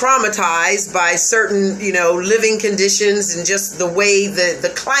already traumatized by certain, living conditions and just the way the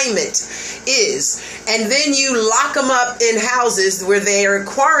climate is. And then you lock them up in houses where they are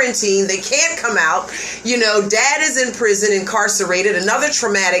quarantined. They can't come out. Dad is in prison, incarcerated, another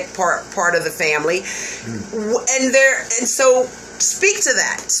traumatic part of the family. And so speak to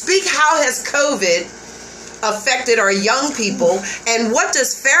that. Speak, how has COVID affected our young people, and what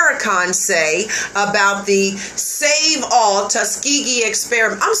does Farrakhan say about the Save All Tuskegee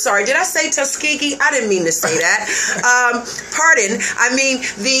experiment? I'm sorry, did I say Tuskegee? I didn't mean to say that. Pardon, I mean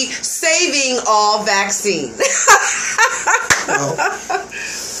the Saving All vaccine. Well,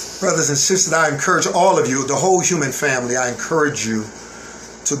 brothers and sisters, I encourage all of you, the whole human family, I encourage you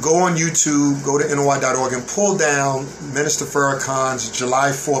to go on YouTube, go to NOI.org and pull down Minister Farrakhan's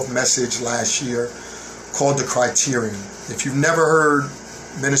July 4th message last year called The Criterion. If you've never heard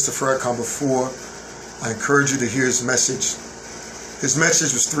Minister Farrakhan before, I encourage you to hear his message. His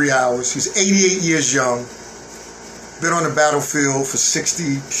message was 3 hours. He's 88 years young. been on the battlefield for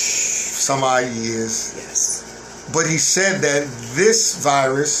 60 some odd years. Yes. But he said that this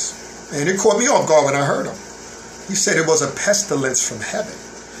virus, and it caught me off guard when I heard him. He said it was a pestilence from heaven.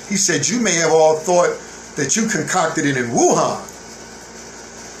 He said, you may have all thought that you concocted it in Wuhan.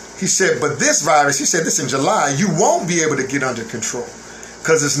 He said, but this virus, he said this in July, you won't be able to get under control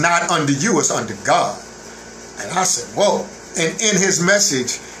because it's not under you, it's under God. And I said, whoa. And in his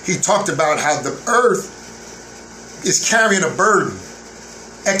message, he talked about how the earth is carrying a burden,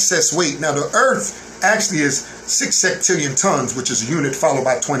 excess weight. Now, the earth actually is 6 septillion tons, which is a unit followed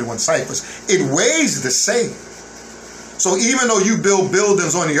by 21 ciphers. It weighs the same. So even though you build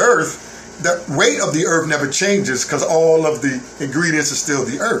buildings on the earth, the weight of the earth never changes because all of the ingredients are still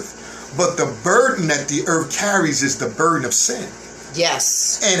the earth. But the burden that the earth carries is the burden of sin.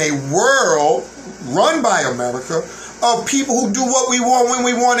 Yes. And a world run by America of people who do what we want when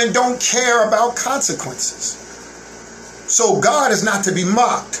we want and don't care about consequences. So God is not to be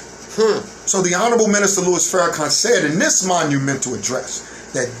mocked. So the Honorable Minister Louis Farrakhan said in this monumental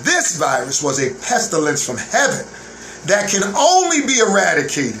address that this virus was a pestilence from heaven that can only be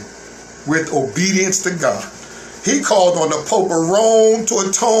eradicated with obedience to God. He called on the Pope of Rome to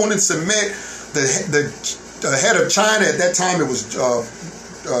atone and submit. The head of China, at that time it was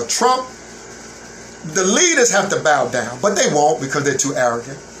Trump. The leaders have to bow down, but they won't because they're too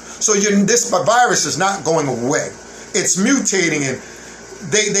arrogant. So this virus is not going away. It's mutating, and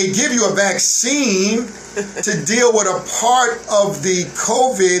they give you a vaccine to deal with a part of the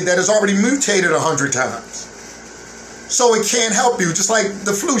COVID that has already mutated 100 times. So it can't help you, just like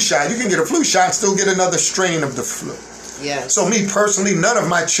the flu shot. You can get a flu shot and still get another strain of the flu. Yes. So me personally, none of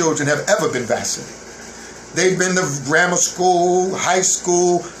my children have ever been vaccinated. They've been to grammar school, high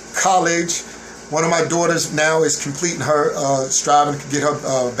school, college. One of my daughters now is completing her, striving to get her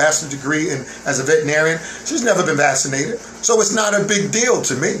bachelor's degree as a veterinarian. She's never been vaccinated. So it's not a big deal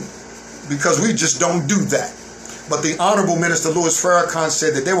to me because we just don't do that. But the Honorable Minister Louis Farrakhan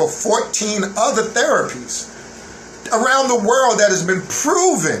said that there were 14 other therapies around the world that has been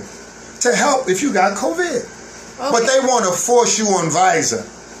proven to help if you got COVID. Okay. But they want to force you on Pfizer,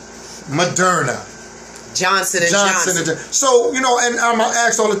 Moderna, Johnson & Johnson. So, and I'm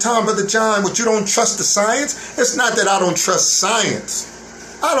asked all the time, Brother John, but you don't trust the science? It's not that I don't trust science.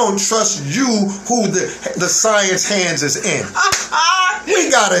 I don't trust you who the science hands is in.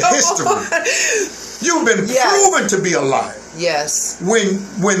 We got a history. You've been proven to be a liar. Yes.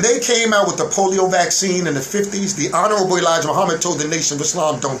 When they came out with the polio vaccine in the 50s, the Honorable Elijah Muhammad told the Nation of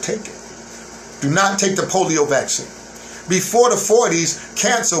Islam, don't take it. Do not take the polio vaccine. Before the 40s,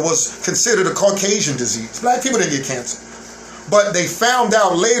 cancer was considered a Caucasian disease. Black people didn't get cancer. But they found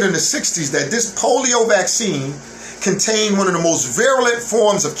out later in the 60s that this polio vaccine contained one of the most virulent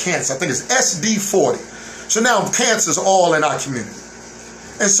forms of cancer. I think it's SD40. So now cancer's all in our community.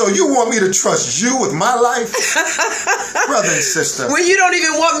 And so you want me to trust you with my life? Brother and sister. Well, you don't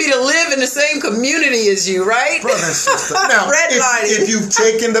even want me to live in the same community as you, right? Brother and sister. Now, if you've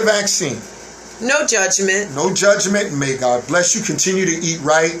taken the vaccine. No judgment. No judgment. May God bless you. Continue to eat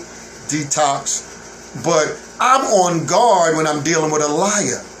right. Detox. But I'm on guard when I'm dealing with a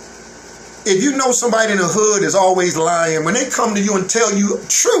liar. If you know somebody in the hood is always lying, when they come to you and tell you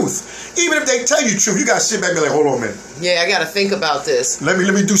truth, even if they tell you truth, you got to sit back and be like, hold on a minute. Yeah, I got to think about this. Let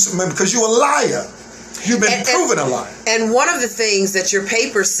me do something because you're a liar. You've been proven a liar. And one of the things that your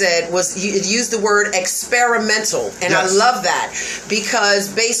paper said was, it used the word experimental. And yes. I love that because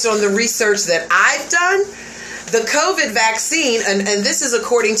based on the research that I've done, the COVID vaccine, and this is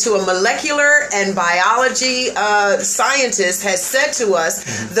according to a molecular and biology scientist, has said to us,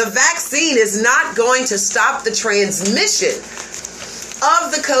 the vaccine is not going to stop the transmission of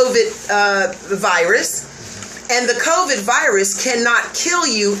the COVID virus. And the COVID virus cannot kill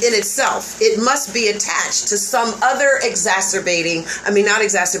you in itself. It must be attached to some other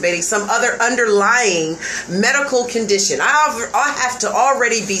some other underlying medical condition. I have to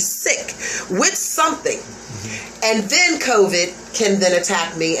already be sick with something. And then COVID can then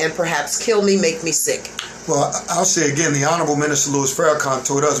attack me and perhaps kill me, make me sick. Well, I'll say again, the Honorable Minister Louis Farrakhan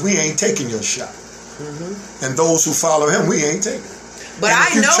told us, we ain't taking your shot. Mm-hmm. And those who follow him, we ain't taking it. But I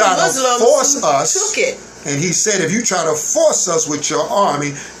know Muslims who took it. And he said, if you try to force us with your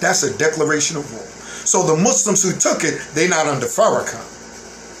army, that's a declaration of war. So the Muslims who took it, they not under Farrakhan.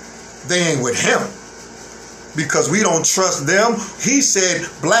 They ain't with him. Because we don't trust them. He said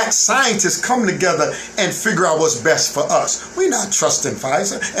black scientists come together and figure out what's best for us. We're not trusting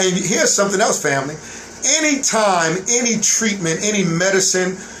Pfizer. And here's something else, family. Anytime, any treatment, any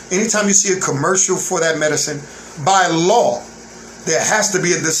medicine, anytime you see a commercial for that medicine, by law, there has to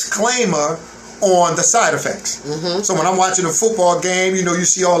be a disclaimer on the side effects. So when I'm watching a football game, you know, you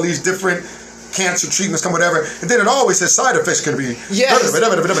see all these different cancer treatments come, whatever, and then it always says side effects can be and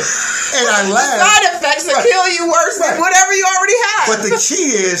I laugh. Side effects will kill you worse than whatever you already have. But the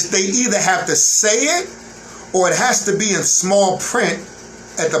key is they either have to say it or it has to be in small print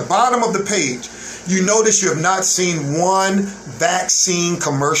at the bottom of the page. You notice you have not seen one vaccine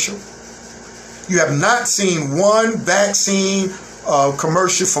commercial. You have not seen one vaccine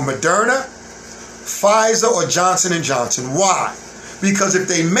commercial for Moderna, Pfizer, or Johnson & Johnson. Why? Because if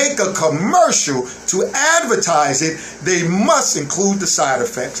they make a commercial to advertise it, they must include the side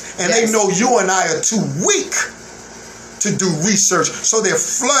effects. And they know you and I are too weak to do research, so they're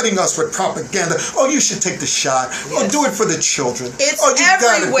flooding us with propaganda. Oh, you should take the shot. Oh, do it for the children. It's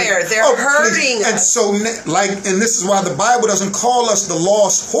everywhere. They're hurting us. And so, and this is why the Bible doesn't call us the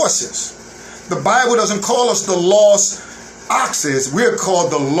lost horses. The Bible doesn't call us the lost oxes. We're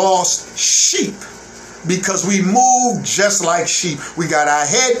called the lost sheep. Because we move just like sheep. We got our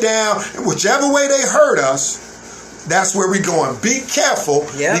head down, and whichever way they hurt us, that's where we're going. Be careful,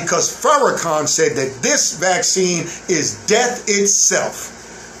 because Farrakhan said that this vaccine is death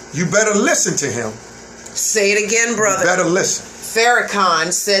itself. You better listen to him. Say it again, brother. You better listen.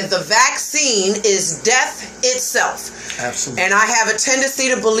 Farrakhan said the vaccine is death itself. Absolutely. And I have a tendency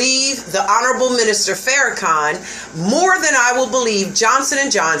to believe the Honorable Minister Farrakhan more than I will believe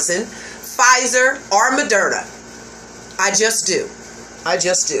Johnson & Johnson, Pfizer, or Moderna. I just do. I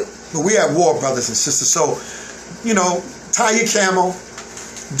just do. But we at war, brothers and sisters. So, you know, tie your camel.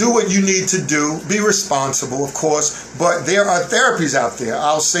 Do what you need to do. Be responsible, of course. But there are therapies out there.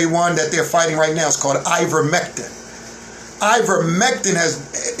 I'll say one that they're fighting right now is called ivermectin. Ivermectin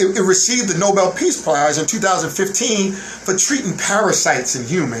it received the Nobel Peace Prize in 2015 for treating parasites in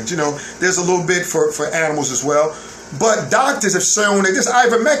humans. You know, there's a little bit for animals as well. But doctors have shown that this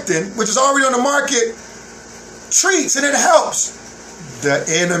ivermectin, which is already on the market, treats and it helps the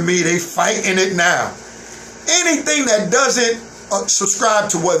enemy. They fighting it now. Anything that doesn't subscribe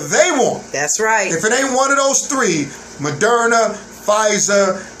to what they want. That's right. If it ain't one of those three, Moderna,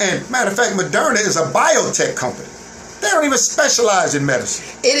 Pfizer, and matter of fact, Moderna is a biotech company. They don't even specialize in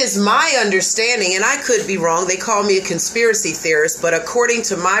medicine. It is my understanding, and I could be wrong, they call me a conspiracy theorist, but according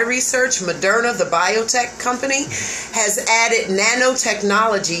to my research, Moderna, the biotech company, has added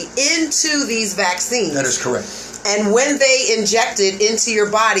nanotechnology into these vaccines. That is correct. And when they inject it into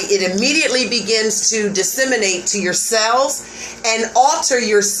your body, it immediately begins to disseminate to your cells and alter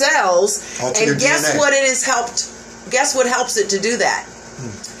your cells. And guess what it has helped? Guess what helps it to do that?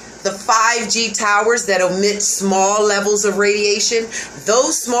 The 5G towers that emit small levels of radiation,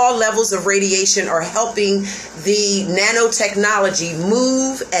 those small levels of radiation are helping the nanotechnology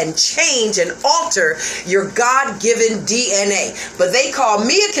move and change and alter your God-given DNA. But they call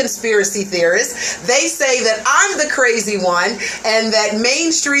me a conspiracy theorist. They say that I'm the crazy one and that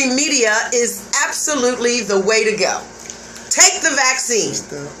mainstream media is absolutely the way to go. Take the vaccine.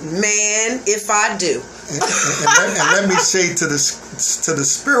 Man, if I do. And let me say to the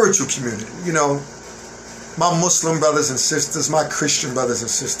spiritual community, you know, my Muslim brothers and sisters, my Christian brothers and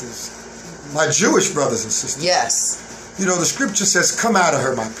sisters, my Jewish brothers and sisters. Yes. You know, the scripture says, come out of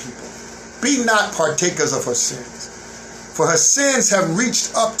her, my people. Be not partakers of her sins. For her sins have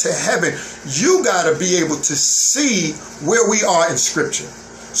reached up to heaven. You got to be able to see where we are in scripture.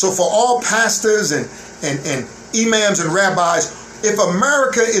 So for all pastors and imams and rabbis, if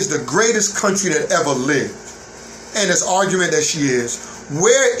America is the greatest country that ever lived, and this argument that she is,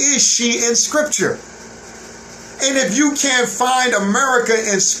 where is she in scripture? And if you can't find America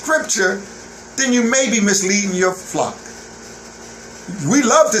in scripture, then you may be misleading your flock. We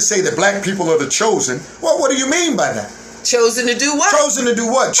love to say that black people are the chosen. Well, what do you mean by that? Chosen to do what? Chosen to do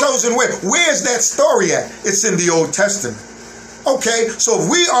what? Chosen where? Where's that story at? It's in the Old Testament. Okay, so if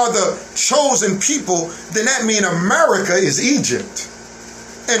we are the chosen people, then that means America is Egypt.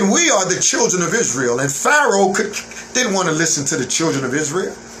 And we are the children of Israel. And Pharaoh didn't want to listen to the children of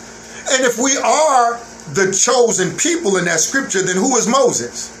Israel. And if we are the chosen people in that scripture, then who is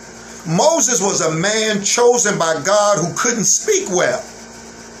Moses? Moses was a man chosen by God who couldn't speak well.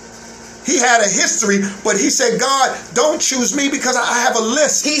 He had a history, but he said, God, don't choose me because I have a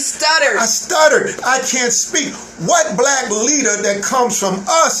list. He stuttered. I stuttered. I can't speak. What black leader that comes from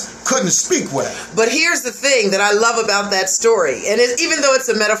us couldn't speak well? But here's the thing that I love about that story. And even though it's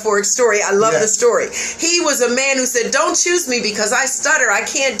a metaphoric story, I love the story. He was a man who said, don't choose me because I stutter. I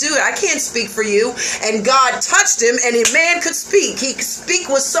can't do it. I can't speak for you. And God touched him and a man could speak. He could speak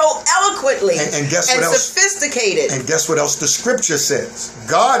was so eloquently and guess what else? Sophisticated. And guess what else the scripture says?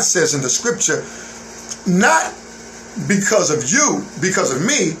 God says in the scripture, not because of you, because of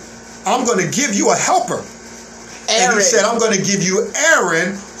me, I'm going to give you a helper. Aaron. And he said, I'm going to give you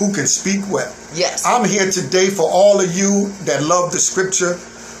Aaron who can speak well. Yes. I'm here today for all of you that love the scripture.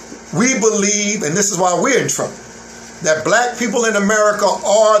 We believe, and this is why we're in trouble, that black people in America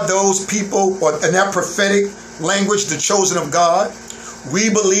are those people, or in that prophetic language, the chosen of God. We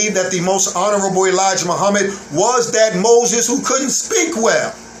believe that the most honorable Elijah Muhammad was that Moses who couldn't speak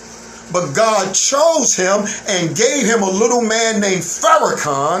well. But God chose him and gave him a little man named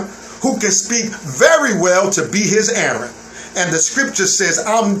Farrakhan who can speak very well to be his Aaron. And the scripture says,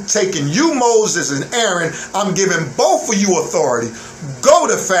 I'm taking you, Moses and Aaron, I'm giving both of you authority. Go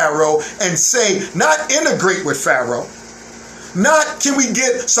to Pharaoh and say, not integrate with Pharaoh. Not can we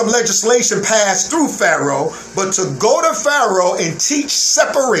get some legislation passed through Pharaoh, but to go to Pharaoh and teach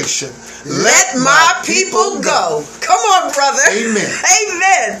separation. Let my people go. Come on, brother. Amen.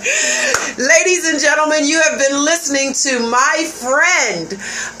 Amen. Ladies and gentlemen, you have been listening to my friend.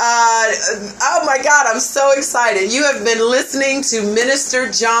 Oh my God, I'm so excited. You have been listening to Minister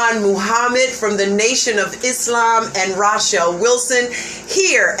John Muhammad from the Nation of Islam and Rachelle Wilson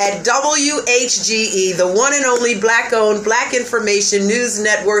here at WHGE, the one and only black-owned, black information news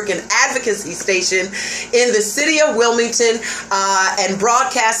network and advocacy station in the city of Wilmington and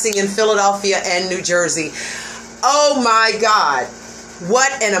broadcasting in Philadelphia and New Jersey. Oh my God.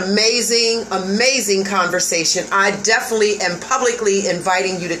 What an amazing, amazing conversation. I definitely am publicly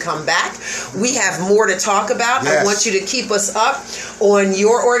inviting you to come back. We have more to talk about. Yes. I want you to keep us up on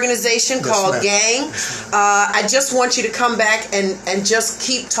your organization called Gang. I just want you to come back and just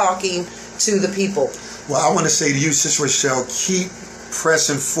keep talking to the people. Well, I want to say to you, Sister Rachelle, keep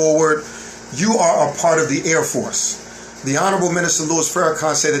pressing forward. You are a part of the Air Force. The Honorable Minister Louis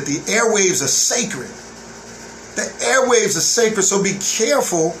Farrakhan said that the airwaves are sacred. The airwaves are sacred, so be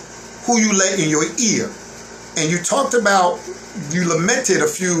careful who you let in your ear. And you talked about, you lamented a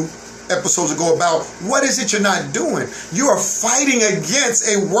few episodes ago about what is it you're not doing. You are fighting against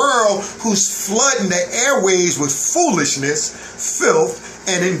a world who's flooding the airwaves with foolishness, filth,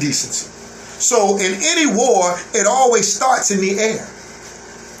 and indecency. So in any war, it always starts in the air.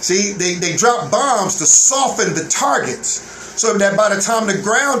 See, they drop bombs to soften the targets so that by the time the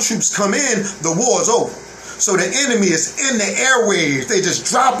ground troops come in, the war is over. So the enemy is in the airwaves. They just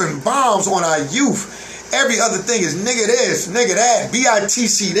dropping bombs on our youth. Every other thing is nigga this, nigga that,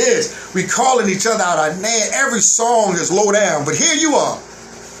 BITC this. We calling each other out our name. Every song is low down. But here you are,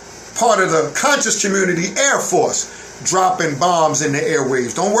 part of the conscious community, Air Force, dropping bombs in the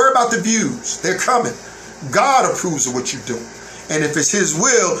airwaves. Don't worry about the views. They're coming. God approves of what you're doing. And if it's his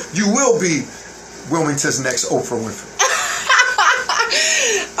will, you will be Wilmington's next Oprah Winfrey.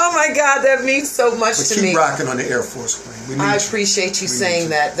 Oh my God, that means so much to me. Keep rocking on the Air Force plane. I appreciate you saying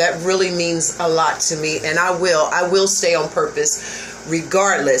that. That really means a lot to me. And I will stay on purpose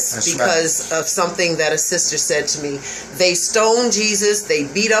regardless because of something that a sister said to me. They stoned Jesus, they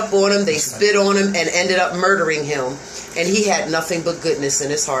beat up on him, they spit on him, and ended up murdering him. And he had nothing but goodness in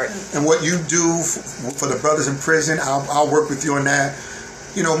his heart. And what you do for the brothers in prison, I'll work with you on that.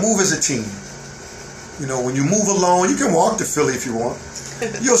 You know, move as a team. You know, when you move alone, you can walk to Philly if you want.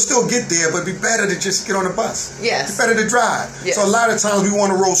 You'll still get there, but it'd be better to just get on a bus. Yes. It's better to drive. Yes. So a lot of times we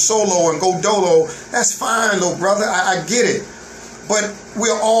want to roll solo and go dolo. That's fine, little brother. I get it. But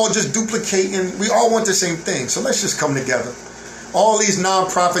we're all just duplicating. We all want the same thing. So let's just come together. All these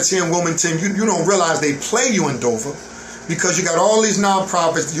nonprofits here in Wilmington, you don't realize they play you in Dover because you got all these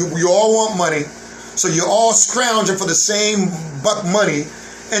nonprofits. You all want money. So you're all scrounging for the same buck money.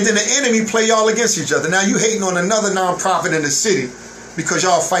 And then the enemy play y'all against each other. Now you hating on another nonprofit in the city because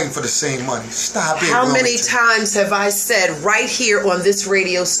y'all fighting for the same money. Stop it. How many times have I said right here on this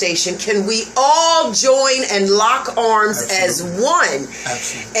radio station, can we all join and lock arms as one?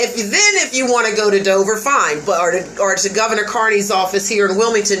 Absolutely. If you want to go to Dover, fine. But or to Governor Carney's office here in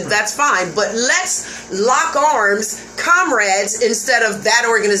Wilmington, that's fine. But let's lock arms, comrades, instead of that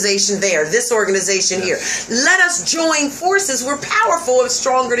organization there, this organization here. Let us join forces. We're powerful and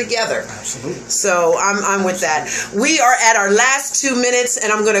stronger together. Absolutely. So I'm with that. We are at our last 2 minutes,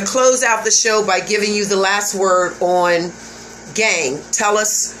 and I'm going to close out the show by giving you the last word on Gang. Tell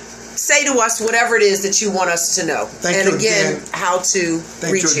us, say to us whatever it is that you want us to know. Thank you again. How to reach you.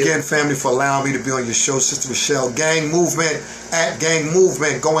 Thank you again, family, for allowing me to be on your show, Sister Rachelle. Gang Movement, at Gang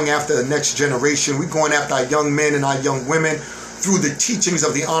Movement, going after the next generation. We're going after our young men and our young women through the teachings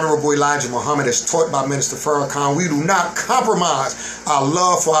of the Honorable Elijah Muhammad as taught by Minister Farrakhan. We do not compromise our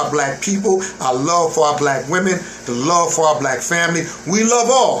love for our black people, our love for our black women, the love for our black family. We love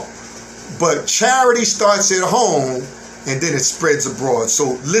all. But charity starts at home and then it spreads abroad.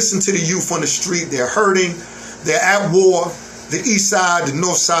 So listen to the youth on the street. They're hurting. They're at war. the east side, the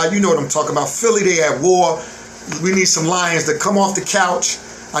north side, you know what I'm talking about. Philly, they at war. We need some Lions to come off the couch.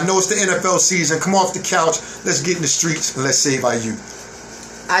 I know it's the NFL season. Come off the couch. Let's get in the streets and let's save our youth.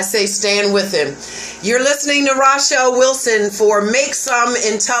 I say stand with him. You're listening to Rachelle Wilson for Make Some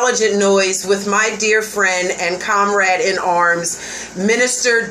Intelligent Noise with my dear friend and comrade in arms, Minister